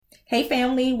Hey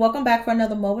family, welcome back for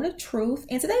another moment of truth.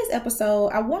 In today's episode,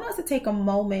 I want us to take a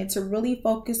moment to really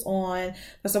focus on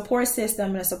the support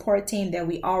system and the support team that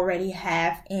we already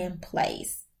have in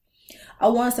place. I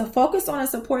want us to focus on a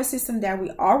support system that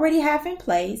we already have in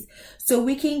place so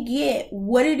we can get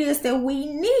what it is that we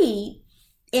need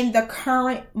in the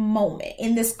current moment,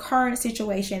 in this current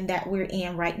situation that we're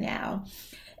in right now.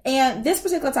 And this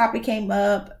particular topic came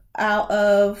up out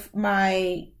of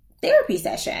my therapy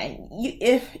session.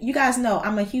 If you guys know,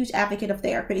 I'm a huge advocate of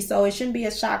therapy, so it shouldn't be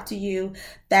a shock to you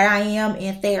that I am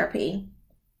in therapy.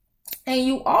 And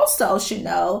you also should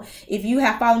know, if you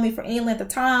have followed me for any length of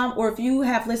time, or if you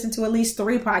have listened to at least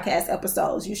 3 podcast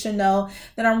episodes, you should know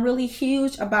that I'm really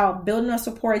huge about building a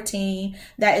support team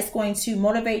that is going to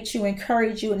motivate you,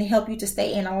 encourage you, and help you to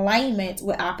stay in alignment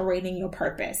with operating your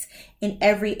purpose in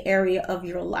every area of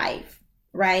your life.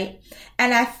 Right?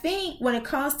 And I think when it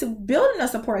comes to building a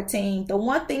support team, the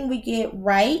one thing we get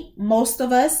right, most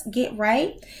of us get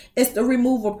right, is the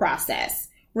removal process.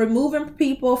 Removing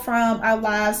people from our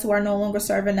lives who are no longer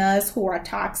serving us, who are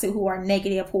toxic, who are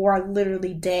negative, who are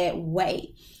literally dead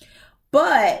weight.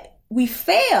 But we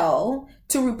fail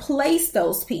to replace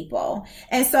those people.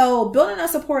 And so building a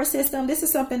support system, this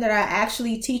is something that I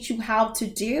actually teach you how to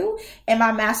do in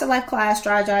my Master Life class,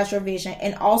 Strategize Your Vision,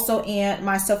 and also in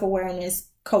my self-awareness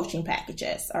coaching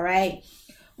packages. All right.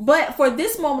 But for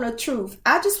this moment of truth,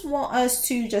 I just want us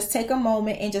to just take a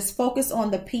moment and just focus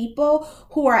on the people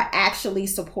who are actually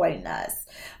supporting us.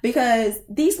 Because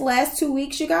these last 2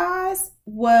 weeks, you guys,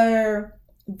 were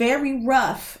very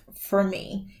rough for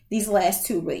me, these last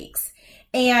 2 weeks.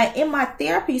 And in my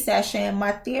therapy session,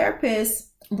 my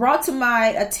therapist brought to my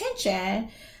attention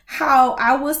how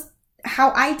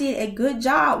I did a good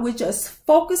job with just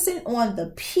focusing on the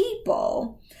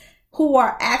people who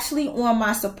are actually on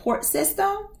my support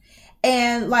system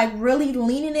and like really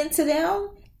leaning into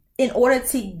them in order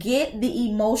to get the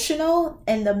emotional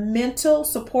and the mental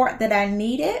support that I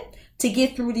needed to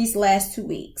get through these last 2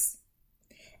 weeks.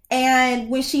 And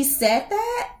when she said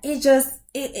that,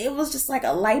 it was just like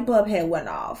a light bulb had went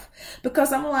off,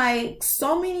 because I'm like,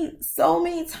 so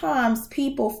many times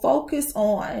people focus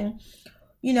on,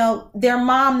 their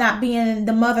mom not being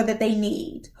the mother that they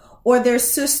need, or their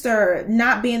sister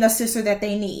not being the sister that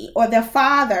they need, or their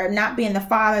father not being the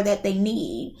father that they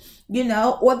need,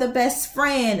 or the best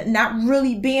friend not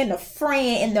really being the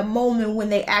friend in the moment when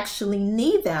they actually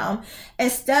need them,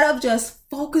 instead of just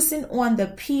focusing on the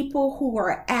people who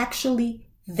are actually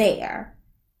there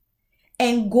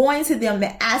and going to them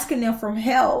and asking them for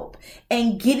help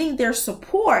and getting their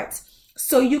support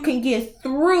so you can get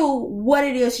through what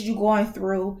it is you're going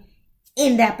through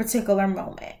in that particular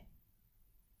moment.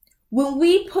 When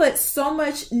we put so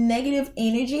much negative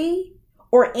energy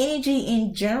or energy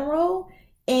in general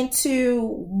into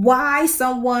why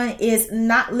someone is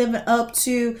not living up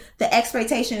to the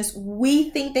expectations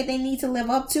we think that they need to live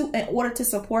up to in order to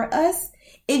support us,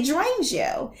 it drains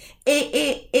you.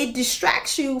 It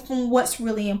distracts you from what's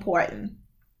really important.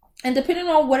 And depending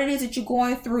on what it is that you're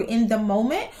going through in the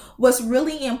moment, what's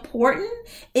really important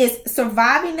is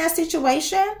surviving that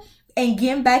situation and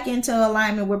getting back into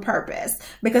alignment with purpose.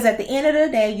 Because at the end of the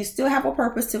day, you still have a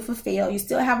purpose to fulfill. You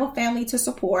still have a family to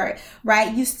support,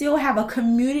 right? You still have a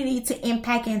community to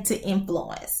impact and to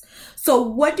influence. So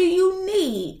what do you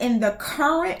need in the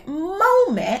current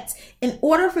moment in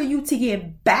order for you to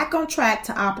get back on track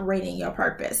to operating your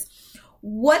purpose?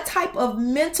 What type of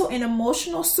mental and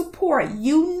emotional support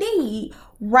you need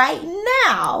right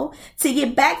now to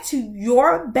get back to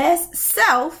your best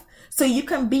self so you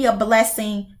can be a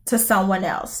blessing to someone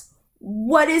else?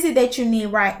 What is it that you need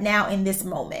right now in this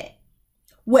moment?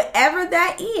 Whatever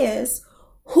that is,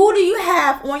 who do you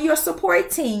have on your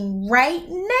support team right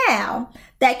now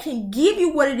that can give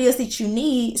you what it is that you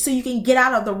need so you can get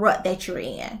out of the rut that you're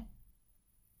in?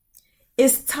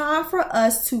 It's time for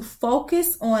us to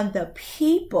focus on the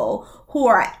people who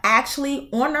are actually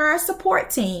on our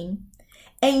support team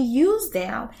and use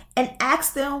them and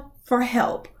ask them for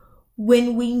help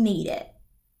when we need it.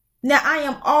 Now, I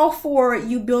am all for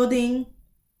you building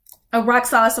a rock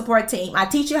solid support team. I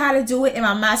teach you how to do it in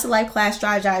my Master Life class,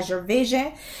 Strategize Your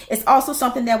Vision. It's also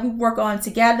something that we work on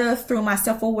together through my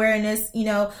self-awareness,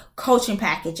 coaching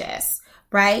packages,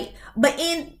 right? But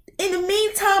in the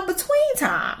meantime, between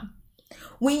time,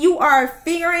 when you are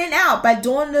figuring out by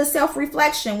doing the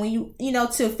self-reflection, when you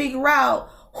to figure out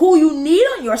who you need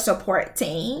on your support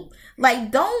team,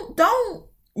 like don't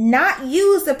not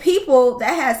use the people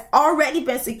that has already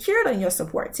been secured on your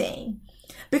support team.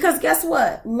 Because guess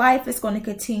what? Life is going to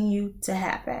continue to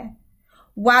happen.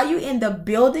 while you're in the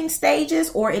building stages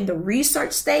or in the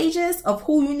research stages of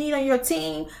who you need on your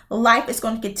team, life is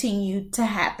going to continue to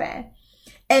happen.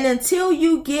 And until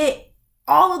you get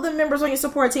all of the members on your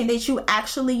support team that you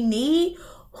actually need,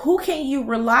 who can you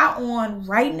rely on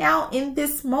right now in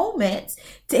this moment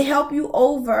to help you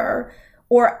over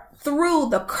or through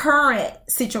the current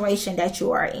situation that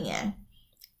you are in?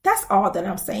 That's all that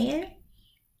I'm saying.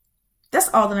 That's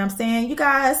all that I'm saying. You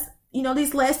guys,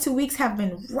 these last 2 weeks have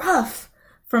been rough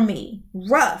for me.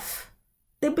 Rough.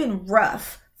 They've been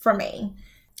rough for me.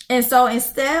 And so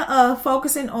instead of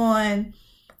focusing on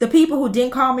the people who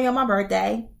didn't call me on my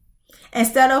birthday,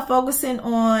 instead of focusing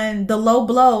on the low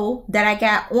blow that I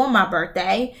got on my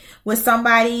birthday, when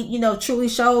somebody, truly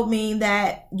showed me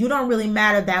that you don't really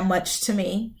matter that much to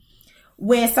me,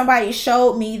 when somebody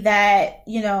showed me that,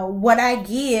 what I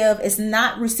give is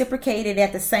not reciprocated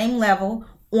at the same level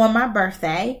on my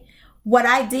birthday, what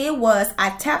I did was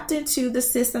I tapped into the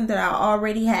system that I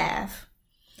already have.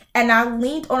 And I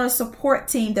leaned on a support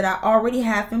team that I already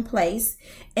have in place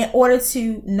in order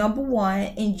to, number one,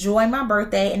 enjoy my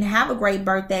birthday and have a great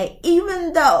birthday,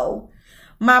 even though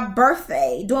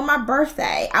during my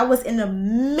birthday, I was in the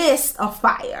midst of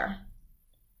fire.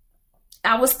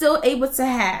 I was still able to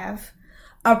have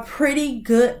a pretty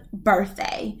good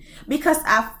birthday because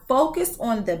I focused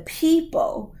on the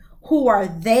people who are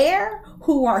there,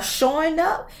 who are showing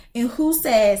up, and who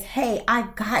says, hey, I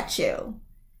got you.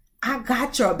 I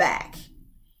got your back.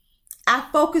 I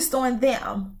focused on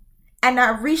them and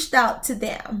I reached out to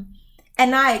them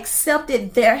and I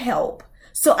accepted their help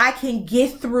so I can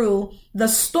get through the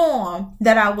storm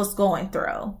that I was going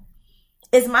through.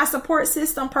 Is my support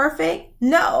system perfect?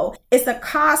 No, it's a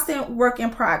constant work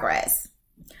in progress.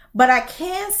 But I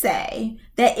can say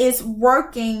that it's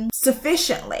working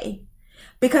sufficiently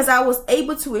because I was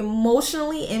able to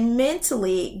emotionally and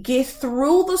mentally get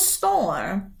through the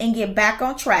storm and get back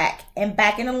on track and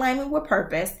back in alignment with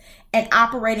purpose and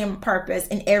operating purpose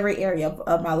in every area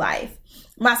of my life.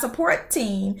 My support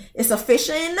team is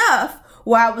sufficient enough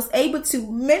where I was able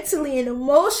to mentally and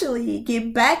emotionally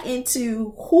get back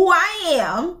into who I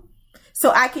am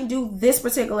so I can do this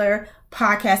particular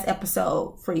podcast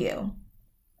episode for you.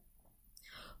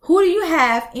 Who do you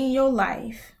have in your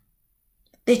life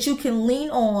that you can lean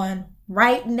on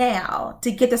right now to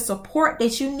get the support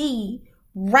that you need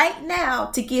right now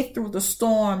to get through the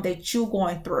storm that you're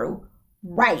going through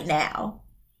right now?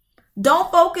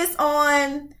 Don't focus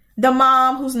on the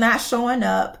mom who's not showing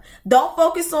up. Don't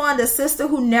focus on the sister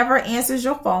who never answers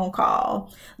your phone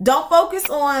call. Don't focus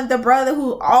on the brother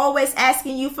who always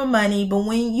asking you for money, but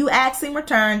when you ask in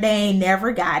return, they ain't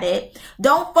never got it.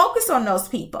 Don't focus on those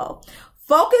people.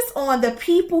 Focus on the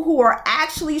people who are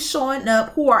actually showing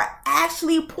up, who are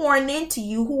actually pouring into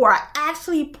you, who are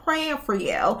actually praying for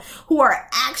you, who are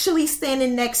actually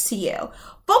standing next to you.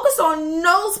 Focus on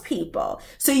those people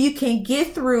so you can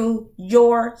get through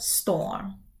your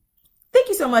storm. Thank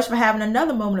you so much for having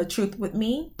another moment of truth with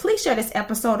me. Please share this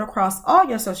episode across all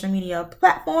your social media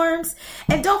platforms.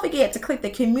 And don't forget to click the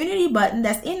community button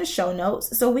that's in the show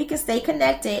notes so we can stay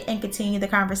connected and continue the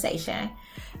conversation.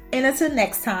 And until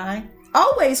next time,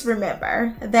 always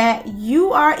remember that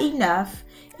you are enough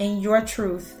and your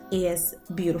truth is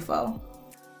beautiful.